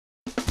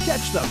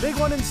Catch the big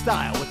one in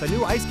style with the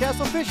new Ice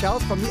Castle Fish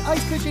House from the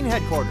Ice Fishing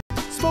Headquarters,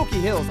 Smoky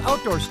Hills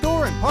Outdoor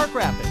Store in Park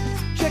Rapids.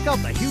 Check out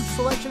the huge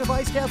selection of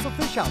Ice Castle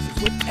Fish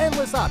Houses with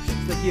endless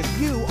options that give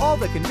you all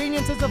the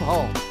conveniences of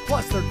home.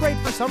 Plus, they're great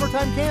for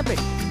summertime camping.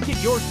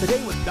 Get yours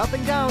today with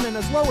nothing down and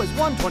as low as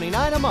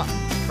 $129 a month.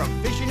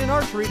 From fishing and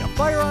archery to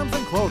firearms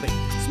and clothing,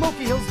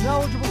 Smoky Hills'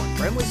 knowledgeable and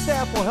friendly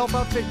staff will help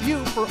outfit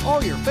you for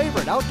all your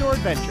favorite outdoor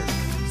adventures.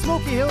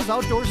 Smoky Hills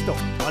Outdoor Store,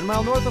 1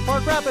 mile north of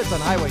Park Rapids on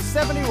Highway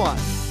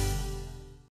 71.